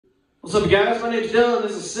What's up, you guys? My name's Dylan.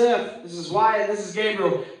 This is Seth. This is Wyatt. This is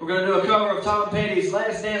Gabriel. We're going to do a cover of Tom Petty's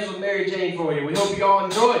Last Dance with Mary Jane for you. We hope you all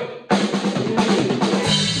enjoy.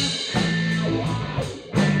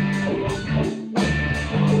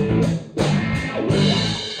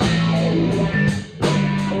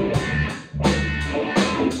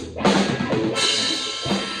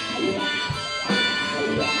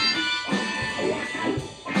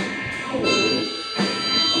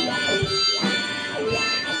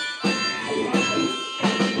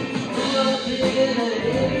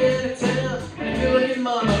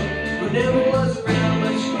 Never was around,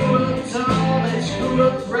 but she grew up tall and she grew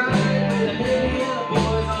up bright. And the Indiana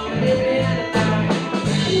boys on the Indiana night.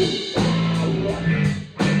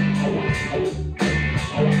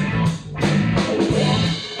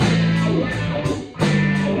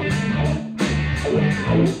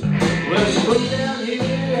 Well, she moved down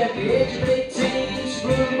here at the age of 18. She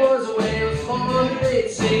blew the boys away, it was more than they'd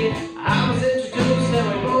seen. I was introduced and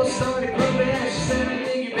we both started grooving. And she said, I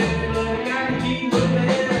think you better, but I gotta keep moving.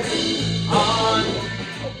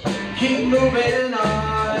 Keep moving on.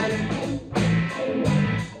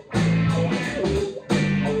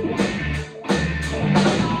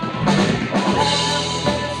 Last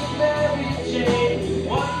dance with Mary Jane.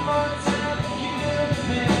 One more time to kill the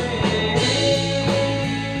pain.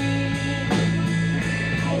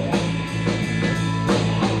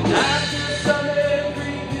 I just started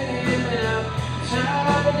creeping out.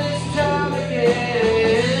 Tired of this time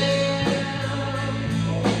again.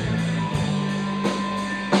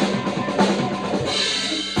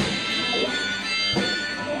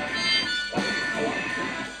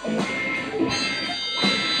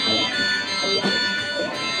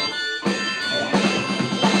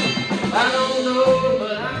 I don't know,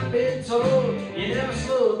 but I've been told you never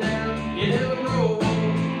slow down, you never grow old.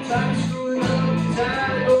 Tired of screwing up,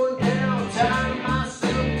 tired of going down, tired of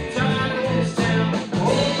myself, tired of this town. Oh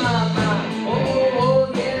my,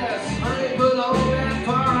 oh yes, honey, put on that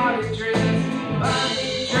party dress. Buy me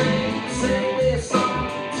a drink, sing this song,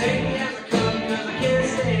 take me as I come, 'cause I can't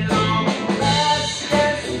stay long. Last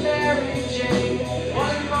dance with Mary Jane,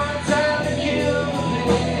 one more time to kill the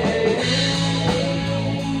pain.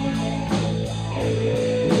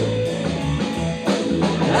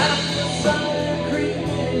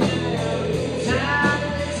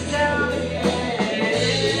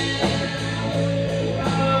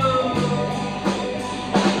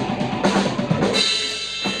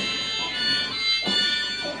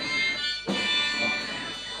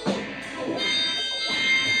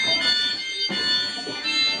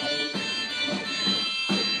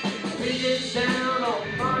 Down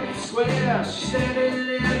on Market Square, she's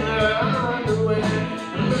standing in her underwear,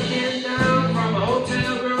 looking down from a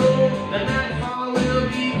hotel room. The nightfall will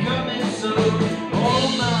be coming soon. Oh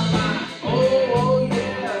my, oh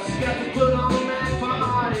yes, got to put on that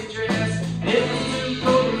party dress. It was too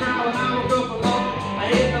cold to crowd and I woke up alone. I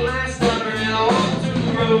hit the last number and I walked through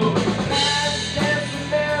the road. Last dance with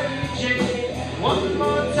Mary Jane, one more